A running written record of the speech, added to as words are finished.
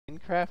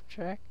Minecraft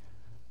track?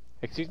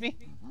 Excuse me?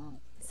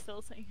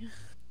 Still saying.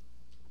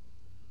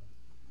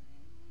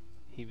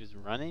 He was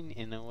running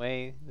in a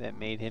way that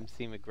made him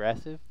seem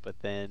aggressive, but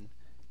then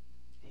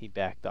he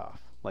backed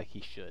off, like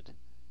he should.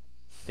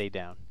 Stay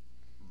down.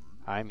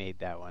 I made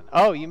that one.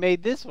 Oh, you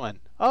made this one.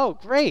 Oh,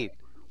 great.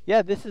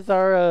 Yeah, this is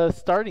our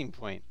starting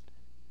point.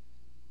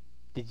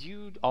 Did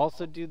you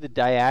also do the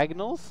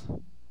diagonals?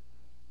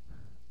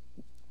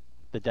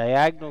 The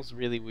diagonals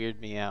really weird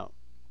me out.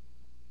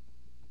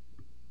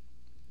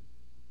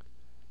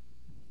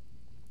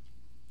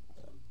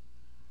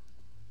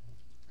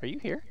 Are you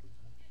here?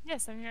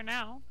 Yes, I'm here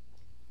now.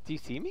 Do you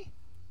see me?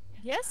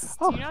 Yes?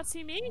 Oh. Do you not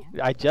see me?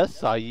 I just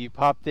saw you. You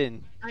popped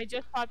in. I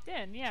just popped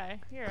in, yeah.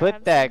 Here,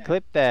 Clip that,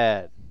 clip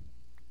that.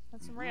 I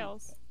have some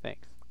rails.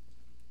 Thanks.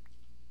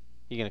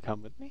 You gonna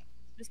come with me?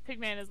 This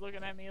pigman is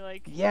looking at me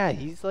like... Yeah,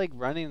 he's like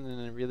running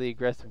in a really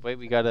aggressive way.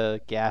 We got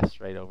a gas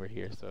right over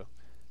here, so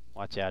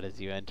watch out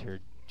as you enter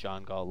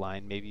John Galt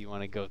line. Maybe you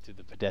want to go through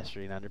the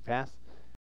pedestrian underpass.